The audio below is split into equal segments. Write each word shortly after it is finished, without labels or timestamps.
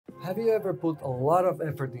Have you ever put a lot of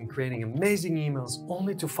effort in creating amazing emails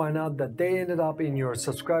only to find out that they ended up in your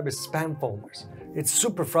subscribers' spam folders? It's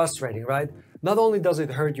super frustrating, right? Not only does it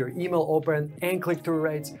hurt your email open and click-through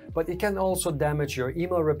rates, but it can also damage your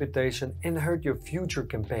email reputation and hurt your future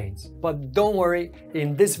campaigns. But don't worry,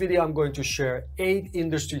 in this video I'm going to share 8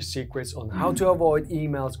 industry secrets on how to avoid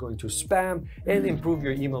emails going to spam and improve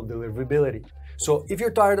your email deliverability. So if you're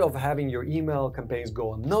tired of having your email campaigns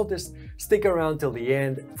go unnoticed, stick around till the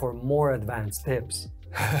end for more advanced tips.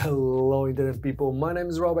 Hello internet people, my name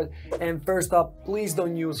is Robert, and first up, please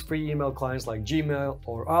don't use free email clients like Gmail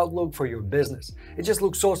or Outlook for your business. It just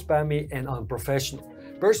looks so spammy and unprofessional.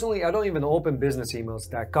 Personally, I don't even open business emails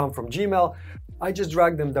that come from Gmail. I just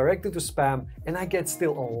drag them directly to spam, and I get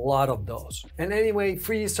still a lot of those. And anyway,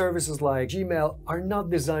 free services like Gmail are not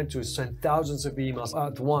designed to send thousands of emails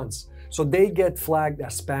at once, so they get flagged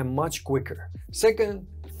as spam much quicker. Second,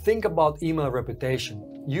 think about email reputation.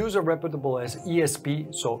 Use a reputable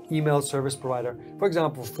ESP, so email service provider, for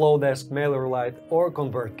example, Flowdesk, MailerLite, or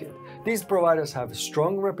ConvertKit. These providers have a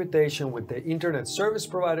strong reputation with the internet service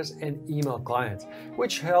providers and email clients,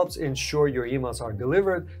 which helps ensure your emails are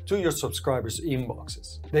delivered to your subscribers'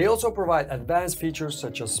 inboxes. They also provide advanced features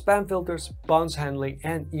such as spam filters, bounce handling,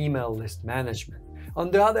 and email list management. On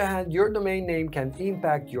the other hand, your domain name can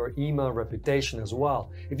impact your email reputation as well.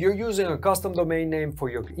 If you're using a custom domain name for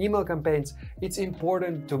your email campaigns, it's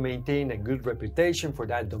important to maintain a good reputation for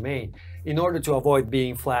that domain in order to avoid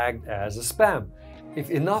being flagged as a spam. If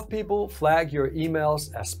enough people flag your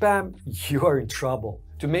emails as spam, you are in trouble.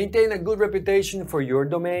 To maintain a good reputation for your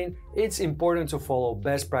domain, it's important to follow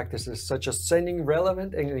best practices such as sending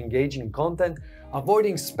relevant and engaging content,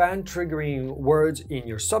 avoiding spam-triggering words in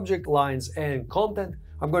your subject lines and content.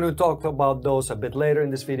 I'm going to talk about those a bit later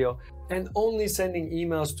in this video, and only sending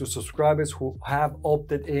emails to subscribers who have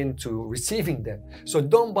opted into receiving them. So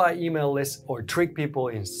don't buy email lists or trick people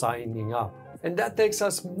in signing up. And that takes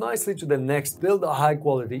us nicely to the next, build a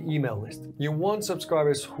high-quality email list. You want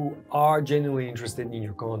subscribers who are genuinely interested in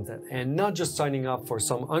your content and not just signing up for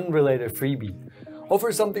some unrelated freebie.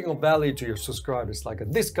 Offer something of value to your subscribers like a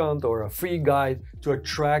discount or a free guide to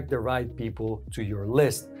attract the right people to your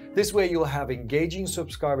list. This way you'll have engaging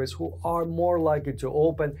subscribers who are more likely to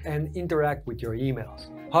open and interact with your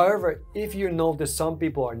emails. However, if you notice some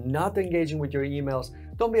people are not engaging with your emails,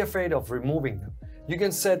 don't be afraid of removing them. You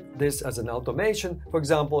can set this as an automation. For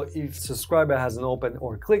example, if a subscriber hasn't opened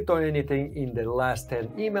or clicked on anything in the last 10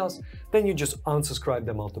 emails, then you just unsubscribe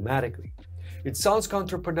them automatically. It sounds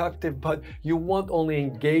counterproductive, but you want only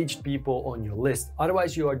engaged people on your list.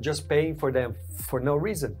 Otherwise, you are just paying for them for no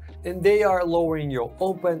reason. And they are lowering your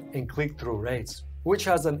open and click-through rates, which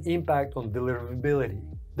has an impact on deliverability.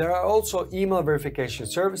 There are also email verification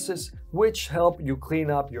services which help you clean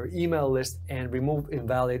up your email list and remove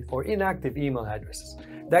invalid or inactive email addresses.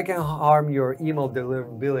 That can harm your email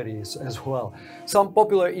deliverability as well. Some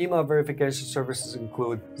popular email verification services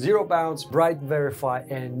include Zero Bounce, Bright Verify,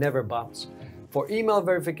 and Never Bounce. For email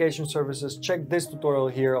verification services, check this tutorial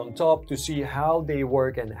here on top to see how they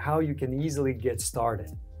work and how you can easily get started.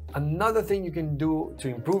 Another thing you can do to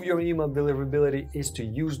improve your email deliverability is to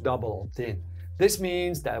use double opt-in. This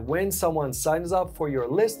means that when someone signs up for your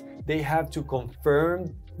list, they have to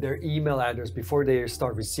confirm their email address before they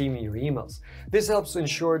start receiving your emails. This helps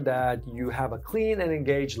ensure that you have a clean and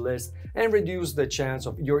engaged list and reduce the chance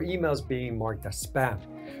of your emails being marked as spam.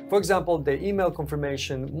 For example, the email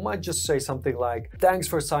confirmation might just say something like, "Thanks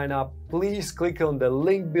for signing up. Please click on the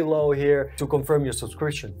link below here to confirm your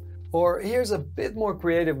subscription." Or here's a bit more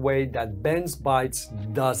creative way that Ben's Bites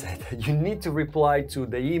does it. You need to reply to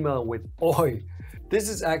the email with "Oi." This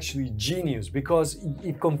is actually genius because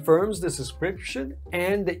it confirms the subscription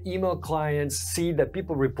and the email clients see that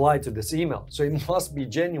people reply to this email, so it must be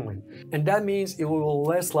genuine. And that means it will be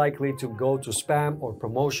less likely to go to spam or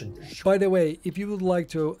promotion. By the way, if you would like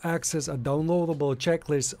to access a downloadable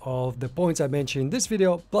checklist of the points I mentioned in this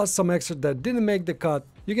video, plus some extra that didn't make the cut,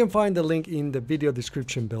 you can find the link in the video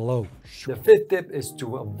description below. The fifth tip is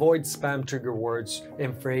to avoid spam trigger words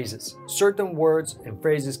and phrases. Certain words and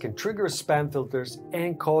phrases can trigger spam filters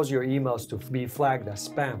and cause your emails to be flagged as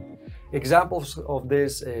spam. Examples of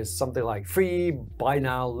this is something like free, buy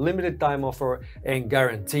now, limited time offer, and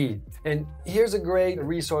guaranteed. And here's a great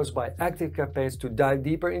resource by Active Campaigns to dive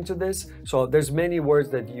deeper into this. So there's many words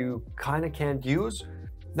that you kind of can't use.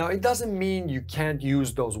 Now, it doesn't mean you can't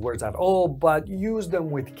use those words at all, but use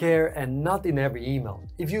them with care and not in every email.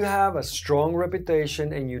 If you have a strong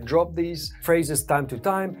reputation and you drop these phrases time to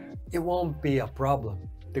time, it won't be a problem.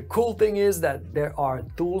 The cool thing is that there are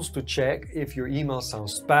tools to check if your email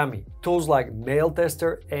sounds spammy. Tools like Mail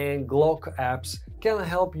Tester and Glock apps can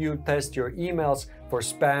help you test your emails for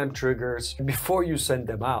spam triggers before you send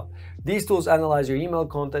them out. These tools analyze your email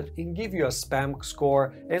content and give you a spam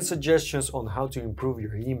score and suggestions on how to improve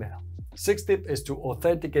your email. Sixth tip is to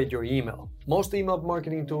authenticate your email. Most email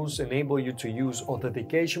marketing tools enable you to use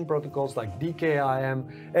authentication protocols like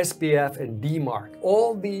DKIM, SPF, and DMARC.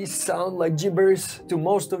 All these sound like gibberish to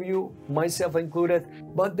most of you, myself included,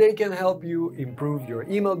 but they can help you improve your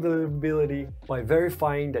email deliverability by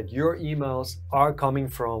verifying that your emails are coming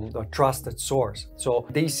from a trusted source. So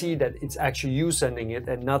they see that it's actually you sending it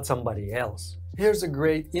and not somebody else. Here's a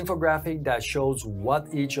great infographic that shows what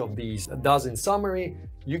each of these does in summary.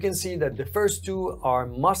 You can see that the first two are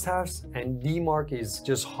must-haves and DMARC is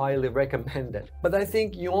just highly recommended. But I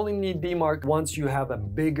think you only need DMARC once you have a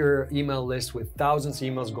bigger email list with thousands of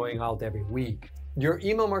emails going out every week. Your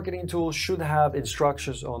email marketing tool should have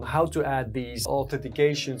instructions on how to add these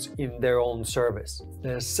authentications in their own service.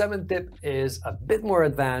 The seventh tip is a bit more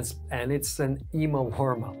advanced and it's an email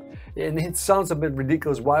warm-up. And it sounds a bit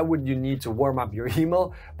ridiculous, why would you need to warm up your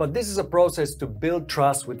email? But this is a process to build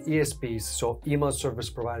trust with ESPs, so email service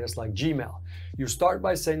providers like Gmail. You start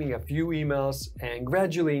by sending a few emails and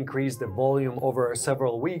gradually increase the volume over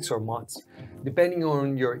several weeks or months, depending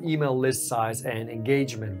on your email list size and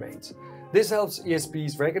engagement rates. This helps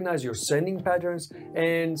ESPs recognize your sending patterns,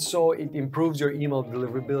 and so it improves your email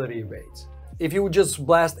deliverability rates. If you would just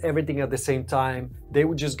blast everything at the same time, they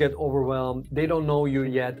would just get overwhelmed. They don't know you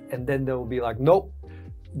yet, and then they'll be like, nope,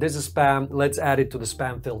 this is spam, let's add it to the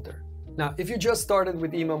spam filter. Now, if you just started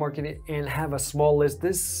with email marketing and have a small list,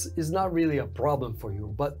 this is not really a problem for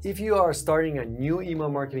you. But if you are starting a new email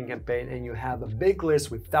marketing campaign and you have a big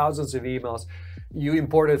list with thousands of emails, you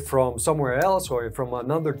imported from somewhere else or from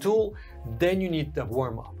another tool, then you need the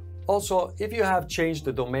warm-up. Also, if you have changed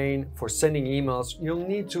the domain for sending emails, you'll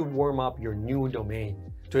need to warm up your new domain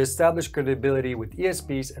to establish credibility with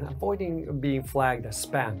ESPs and avoiding being flagged as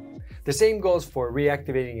spam. The same goes for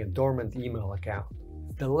reactivating a dormant email account.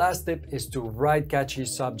 The last tip is to write catchy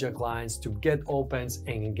subject lines to get opens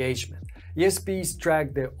and engagement. ESPs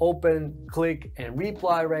track the open, click, and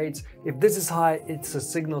reply rates. If this is high, it's a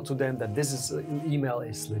signal to them that email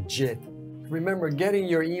is legit. Remember, getting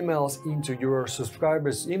your emails into your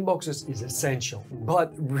subscribers' inboxes is essential.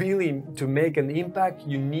 But really, to make an impact,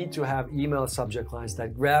 you need to have email subject lines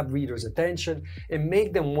that grab readers' attention and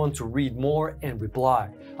make them want to read more and reply.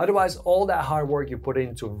 Otherwise, all that hard work you put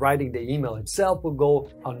into writing the email itself will go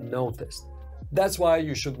unnoticed. That's why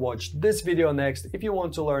you should watch this video next if you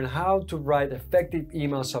want to learn how to write effective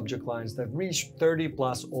email subject lines that reach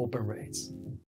 30+ open rates.